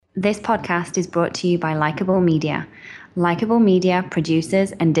This podcast is brought to you by Likeable Media. Likeable Media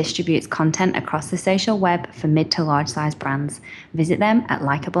produces and distributes content across the social web for mid to large size brands. Visit them at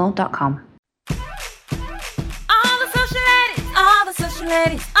likeable.com. All the social ladies, all the social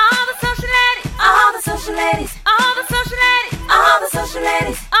ladies, all the social ladies, all the social ladies, all the social ladies, all the social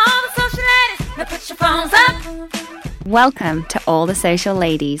ladies, all the social ladies. Now put your phones up. Welcome to All the Social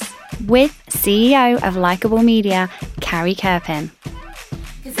Ladies with CEO of Likeable Media, Carrie Kerpen.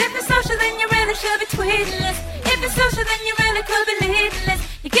 Cause if you're social, then you really should be tweeting this. If you're social, then you really could be leading this.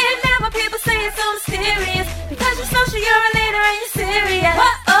 You get mad when people say it's so mysterious. Because you're social, you're a leader and you're serious.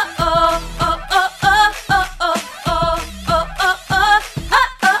 Oh, oh, oh, oh, oh, oh, oh, oh, oh,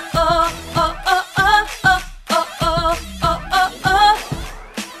 oh,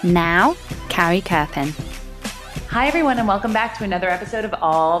 oh, Now, Carrie Kerpen. Hi, everyone, and welcome back to another episode of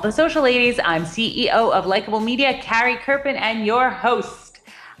All the Social Ladies. I'm CEO of Likeable Media, Carrie Kerpen, and your host.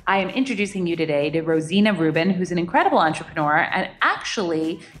 I am introducing you today to Rosina Rubin, who's an incredible entrepreneur and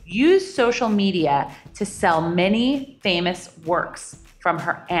actually used social media to sell many famous works from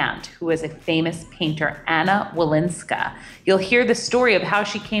her aunt, who is a famous painter, Anna Walinska. You'll hear the story of how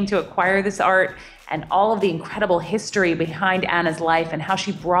she came to acquire this art and all of the incredible history behind Anna's life and how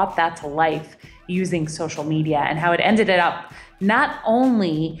she brought that to life using social media and how it ended up not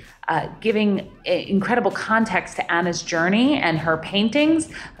only giving incredible context to Anna's journey and her paintings,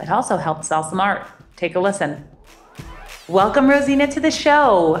 but also helped sell some art. Take a listen. Welcome, Rosina, to the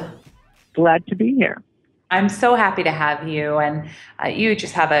show. Glad to be here. I'm so happy to have you. And you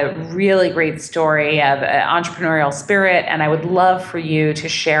just have a really great story of entrepreneurial spirit. And I would love for you to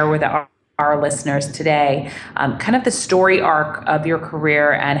share with our listeners today kind of the story arc of your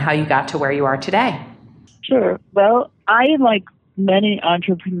career and how you got to where you are today. Sure. Well, I, like many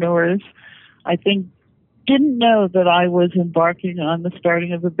entrepreneurs, I think, didn't know that I was embarking on the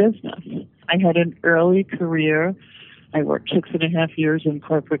starting of a business. I had an early career. I worked 6.5 years in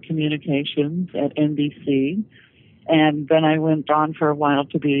corporate communications at NBC, and then I went on for a while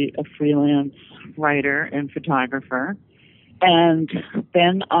to be a freelance writer and photographer. And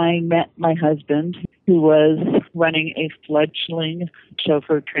then I met my husband, who was running a fledgling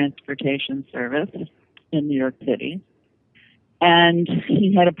chauffeur transportation service in New York City. And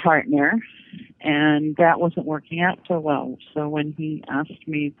he had a partner, and that wasn't working out so well. So when he asked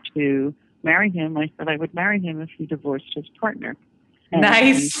me to marry him, I said I would marry him if he divorced his partner. And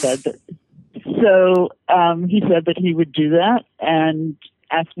nice. He said that he would do that and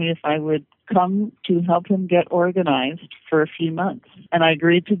asked me if I would come to help him get organized for a few months. And I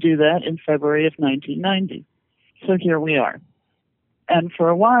agreed to do that in February of 1990. So here we are. And for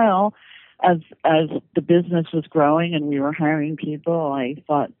a while, as the business was growing and we were hiring people, I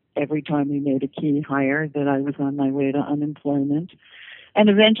thought every time we made a key hire that I was on my way to unemployment, and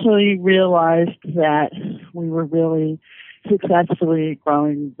eventually realized that we were really successfully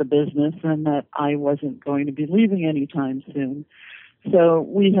growing the business and that I wasn't going to be leaving anytime soon. So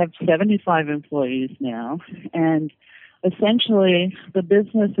we have 75 employees now, and essentially the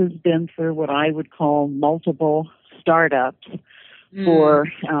business has been through what I would call multiple startups for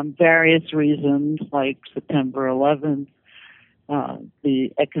various reasons, like September 11th,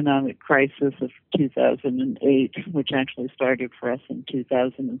 the economic crisis of 2008, which actually started for us in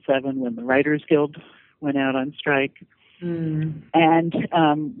 2007 when the Writers Guild went out on strike. And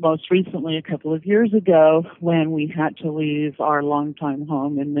most recently, a couple of years ago, when we had to leave our longtime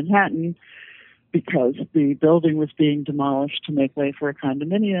home in Manhattan because the building was being demolished to make way for a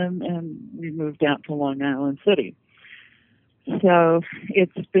condominium, and we moved out to Long Island City. So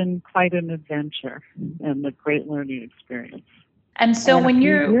it's been quite an adventure and a great learning experience. And so when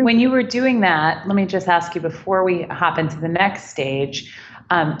you were doing that, let me just ask you before we hop into the next stage,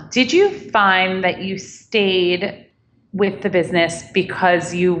 did you find that you stayed with the business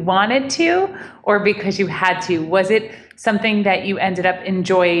because you wanted to or because you had to? Was it something that you ended up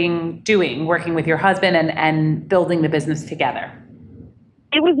enjoying doing, working with your husband and building the business together?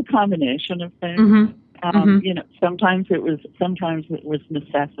 It was a combination of things. Mm-hmm. Sometimes it was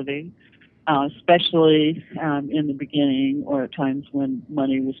necessity, especially in the beginning or at times when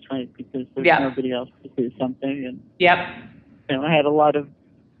money was tight because there's nobody else to do something. And I had a lot of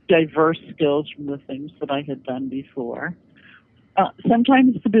diverse skills from the things that I had done before.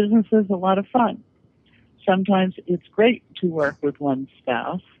 Sometimes the business is a lot of fun. Sometimes it's great to work with one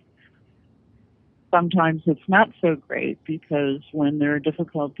spouse. Sometimes it's not so great because when there are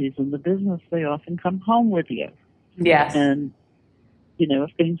difficulties in the business, they often come home with you. Yes. And,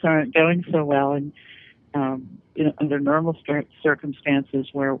 if things aren't going so well and, under normal circumstances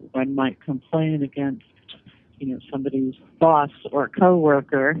where one might complain against somebody's boss or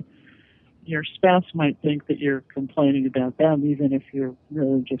coworker, your spouse might think that you're complaining about them, even if you're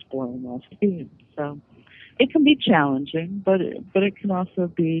really just blowing off steam. So it can be challenging, but it can also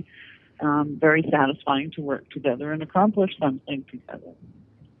be very satisfying to work together and accomplish something together.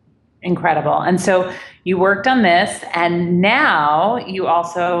 Incredible. And so you worked on this, and now you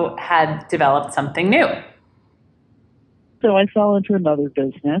also had developed something new. So I fell into another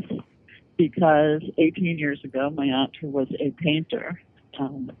business because 18 years ago, my aunt, who was a painter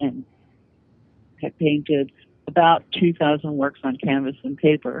and had painted about 2,000 works on canvas and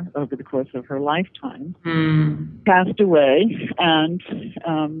paper over the course of her lifetime, passed away, and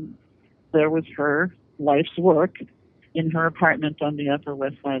there was her life's work in her apartment on the Upper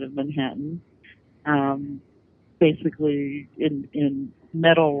West Side of Manhattan, basically in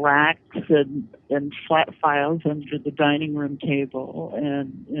metal racks and flat files under the dining room table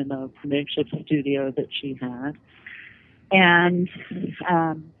and in a makeshift studio that she had. And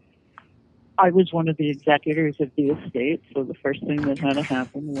I was one of the executors of the estate, so the first thing that had to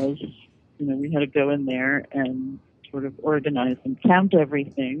happen was, we had to go in there and sort of organize and count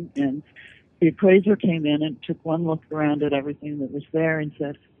everything. And the appraiser came in and took one look around at everything that was there and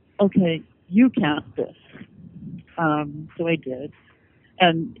said, okay, you count this. So I did.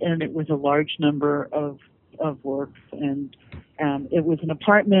 And it was a large number of works. And it was an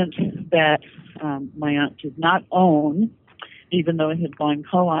apartment that my aunt did not own, even though it had gone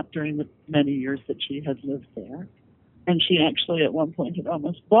co-op during the many years that she had lived there. And she actually at one point had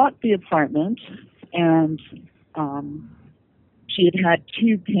almost bought the apartment, and she had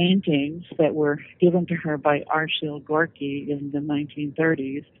 2 paintings that were given to her by Arshile Gorky in the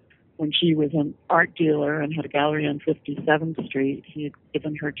 1930s. When she was an art dealer and had a gallery on 57th Street, he had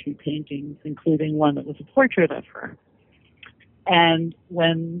given her 2 paintings, including one that was a portrait of her. And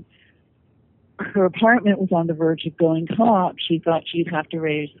when her apartment was on the verge of going co-op, she thought she'd have to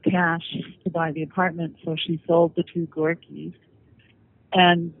raise cash to buy the apartment, so she sold the 2 Gorkys.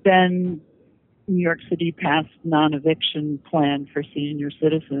 And then New York City passed non-eviction plan for senior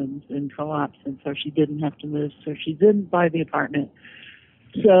citizens in co-ops, and so she didn't have to move, so she didn't buy the apartment.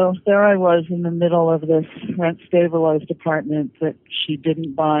 So there I was in the middle of this rent-stabilized apartment that she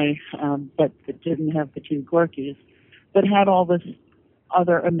didn't buy, but that didn't have the 2 Gorkys, but had all this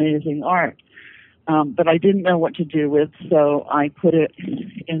other amazing art. But I didn't know what to do with, so I put it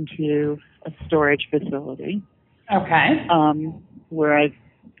into a storage facility. Okay. Where I've,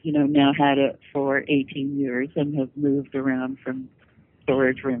 now had it for 18 years and have moved around from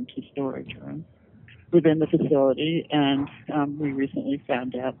storage room to storage room within the facility. And we recently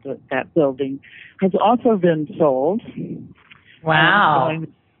found out that that building has also been sold. Wow. So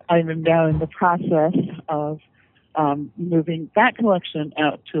I'm now in the process of moving that collection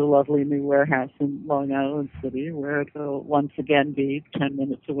out to a lovely new warehouse in Long Island City, where it will once again be 10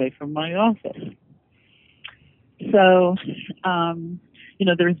 minutes away from my office. So,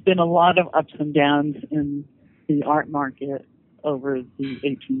 there's been a lot of ups and downs in the art market over the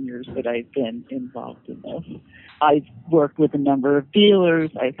 18 years that I've been involved in this. I've worked with a number of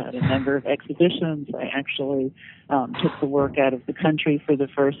dealers. I've had a number of exhibitions. I actually took the work out of the country for the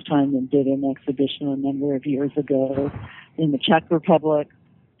first time and did an exhibition a number of years ago in the Czech Republic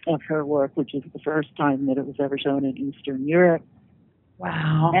of her work, which is the first time that it was ever shown in Eastern Europe.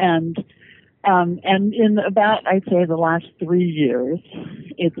 Wow. And in about, I'd say, the last 3 years,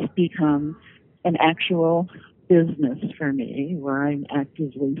 it's become an actual business for me, where I'm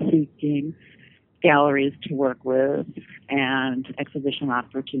actively seeking galleries to work with and exhibition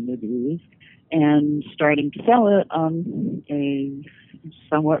opportunities and starting to sell it on a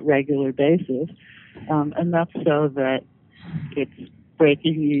somewhat regular basis. And that's so that it's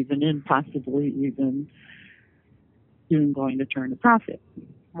breaking even and possibly even soon going to turn a profit.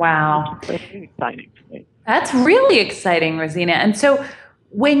 Wow. It's very exciting to me. That's really exciting, Rosina. And so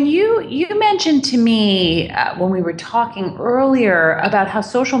when you mentioned to me when we were talking earlier about how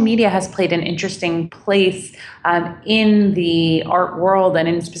social media has played an interesting place in the art world and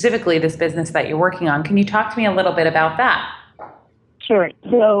in specifically this business that you're working on, can you talk to me a little bit about that? Sure.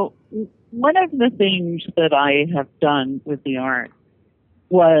 So one of the things that I have done with the art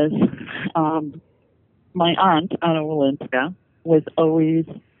was my aunt, Anna Walinska, was always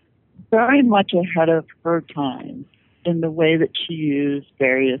very much ahead of her time in the way that she used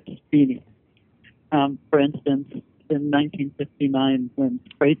various mediums. For instance, in 1959, when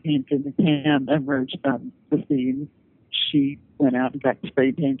spray paint in the can emerged on the scene, she went out and got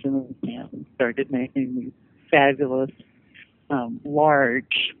spray paint in the can and started making these fabulous,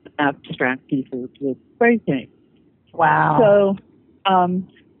 large, abstract pieces with spray paint. Wow.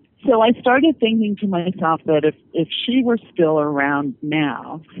 So I started thinking to myself that if she were still around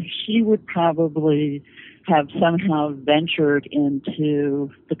now, she would probably have somehow ventured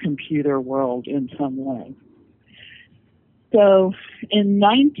into the computer world in some way. So in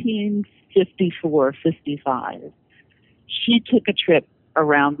 1954-55, she took a trip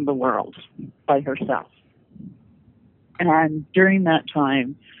around the world by herself. And during that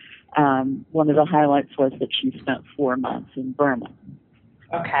time, one of the highlights was that she spent 4 months in Burma.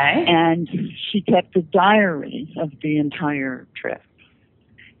 Okay. And she kept a diary of the entire trip.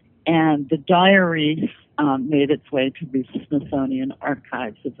 And the diary made its way to the Smithsonian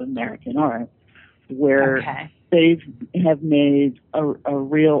Archives of American Art, where they have made a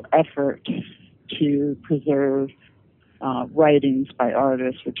real effort to preserve writings by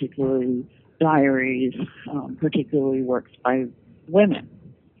artists, particularly diaries, particularly works by women.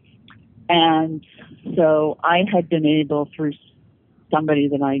 And so I had been able, through somebody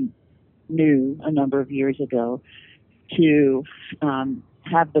that I knew a number of years ago, to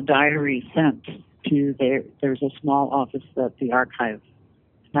have the diary sent to there's a small office that the archives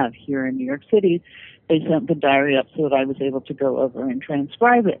have here in New York City. They sent the diary up so that I was able to go over and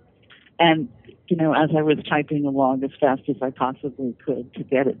transcribe it. And, as I was typing along as fast as I possibly could to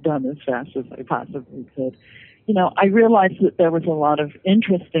get it done as fast as I possibly could, I realized that there was a lot of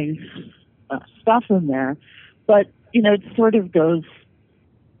interesting stuff in there, but, it sort of goes,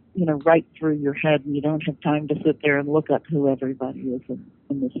 right through your head, and you don't have time to sit there and look up who everybody is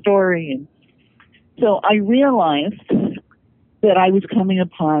in the story. And so I realized that I was coming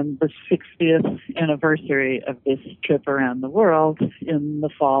upon the 60th anniversary of this trip around the world in the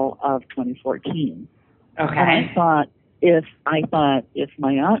fall of 2014. Okay. And I thought if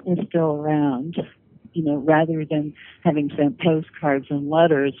my aunt was still around, rather than having sent postcards and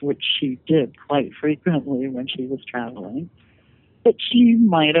letters, which she did quite frequently when she was traveling, that she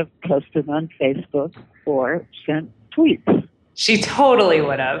might have posted on Facebook or sent tweets. She totally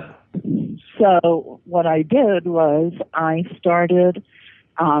would have. So what I did was I started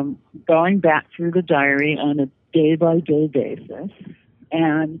going back through the diary on a day-by-day basis.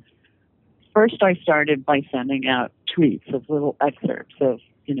 And first I started by sending out tweets of little excerpts of,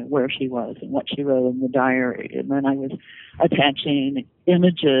 where she was and what she wrote in the diary. And then I was attaching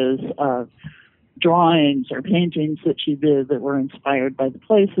images of drawings or paintings that she did that were inspired by the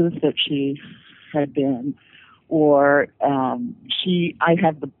places that she had been. Or I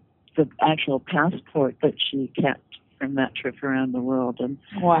have the actual passport that she kept from that trip around the world. And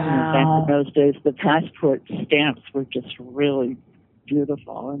back in those days, the passport stamps were just really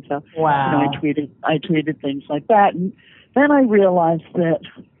beautiful. And so I tweeted things like that. And then I realized that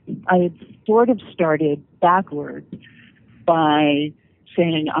I had sort of started backwards by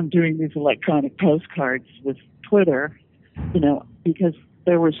saying I'm doing these electronic postcards with Twitter, because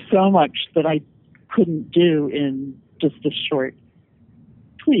there was so much that I couldn't do in just a short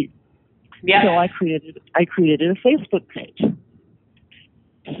tweet. Yeah. So I created a Facebook page.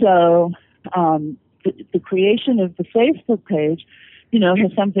 So the creation of the Facebook page,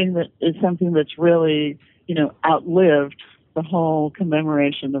 has something that's really, outlived the whole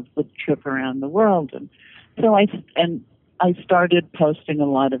commemoration of the trip around the world. And so I started posting a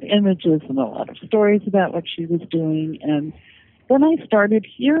lot of images and a lot of stories about what she was doing. And then I started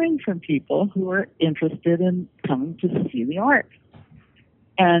hearing from people who were interested in coming to see the art.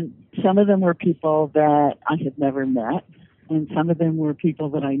 And some of them were people that I had never met, and some of them were people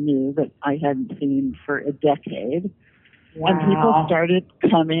that I knew that I hadn't seen for a decade. Wow. And people started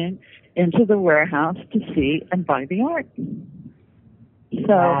coming into the warehouse to see and buy the art.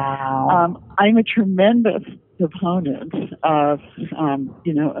 So I'm a tremendous proponent of,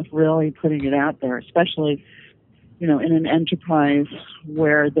 of really putting it out there, especially, in an enterprise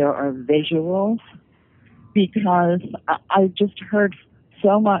where there are visuals, because I just heard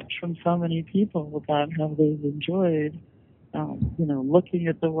so much from so many people about how they've enjoyed, looking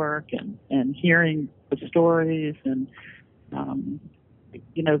at the work and hearing the stories. And,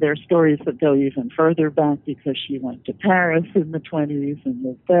 there are stories that go even further back because she went to Paris in the 20s and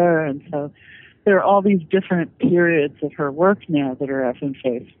lived there. And so there are all these different periods of her work now that are up on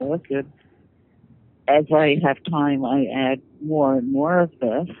Facebook. And as I have time, I add more and more of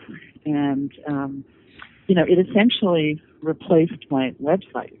this. And, it essentially replaced my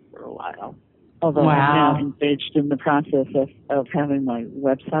website for a while, although I'm now engaged in the process of having my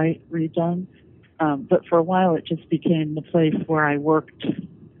website redone. But for a while, it just became the place where I worked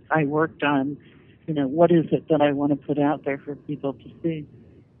on, what is it that I want to put out there for people to see.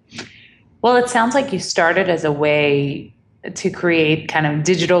 Well, it sounds like you started as a way to create kind of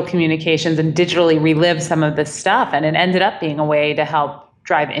digital communications and digitally relive some of this stuff, and it ended up being a way to help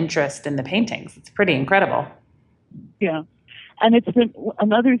drive interest in the paintings. It's pretty incredible. Yeah. And it's been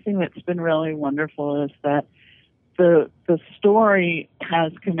another thing that's been really wonderful is that the story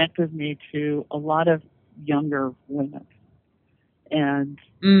has connected me to a lot of younger women. And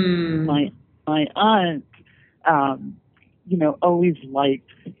my aunt, always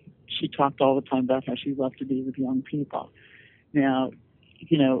she talked all the time about how she loved to be with young people. Now,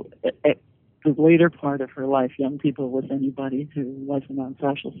 at the later part of her life, young people was anybody who wasn't on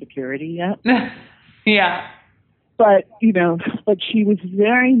Social Security yet. Yeah. But she was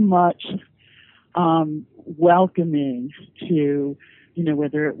very much welcoming to,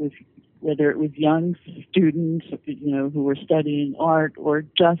 whether it was young students, who were studying art, or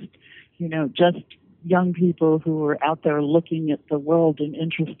just young people who were out there looking at the world and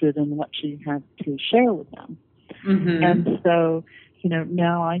interested in what she had to share with them. Mm-hmm. And so,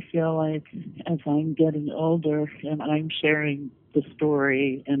 now I feel like as I'm getting older and I'm sharing the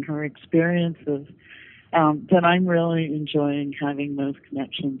story and her experiences, that I'm really enjoying having those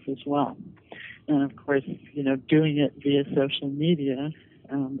connections as well. And of course, doing it via social media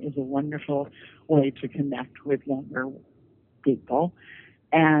is a wonderful way to connect with younger people.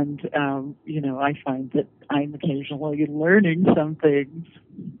 And, I find that I'm occasionally learning some things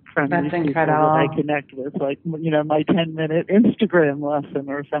from these people that I connect with, like, my 10-minute Instagram lesson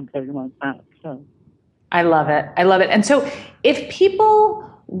or something like that. So I love it. And so if people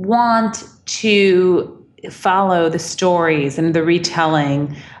want to follow the stories and the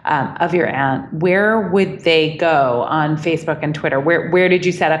retelling of your aunt, where would they go on Facebook and Twitter? Where did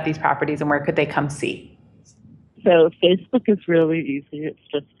you set up these properties and where could they come see? So Facebook is really easy. It's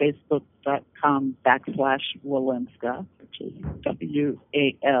just facebook.com/Walinska, which is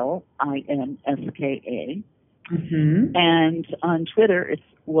WALINSKA. Mm-hmm. And on Twitter, it's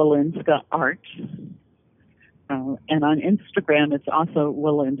Walinska Art. And on Instagram, it's also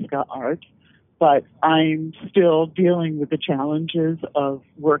Walinska Art. But I'm still dealing with the challenges of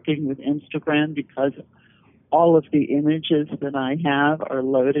working with Instagram because all of the images that I have are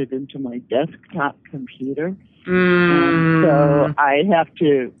loaded into my desktop computer. And so I have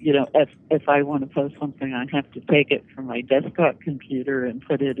to, if I want to post something, I have to take it from my desktop computer and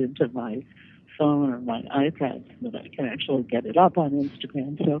put it into my phone or my iPad so that I can actually get it up on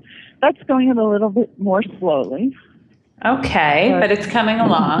Instagram. So that's going a little bit more slowly. Okay, but it's coming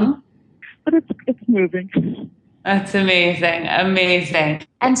along. But it's moving. That's amazing.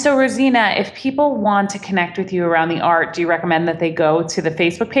 And so, Rosina, if people want to connect with you around the art, do you recommend that they go to the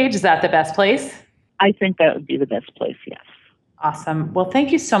Facebook page? Is that the best place? I think that would be the best place, yes. Awesome. Well,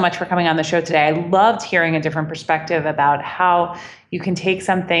 thank you so much for coming on the show today. I loved hearing a different perspective about how you can take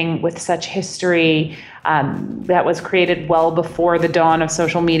something with such history that was created well before the dawn of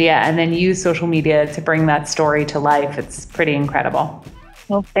social media and then use social media to bring that story to life. It's pretty incredible.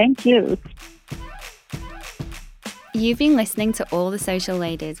 Well, thank you. You've been listening to All the Social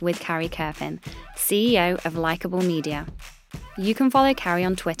Ladies with Carrie Kerpen, CEO of Likeable Media. You can follow Carrie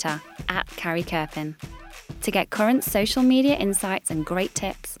on Twitter @Carrie Kerpen. To get current social media insights and great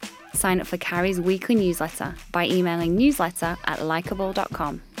tips, sign up for Carrie's weekly newsletter by emailing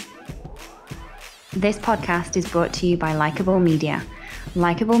newsletter@likeable.com. This podcast is brought to you by Likeable Media.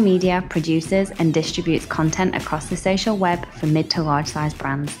 Likeable Media produces and distributes content across the social web for mid to large size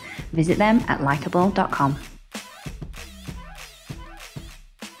brands. Visit them at likeable.com.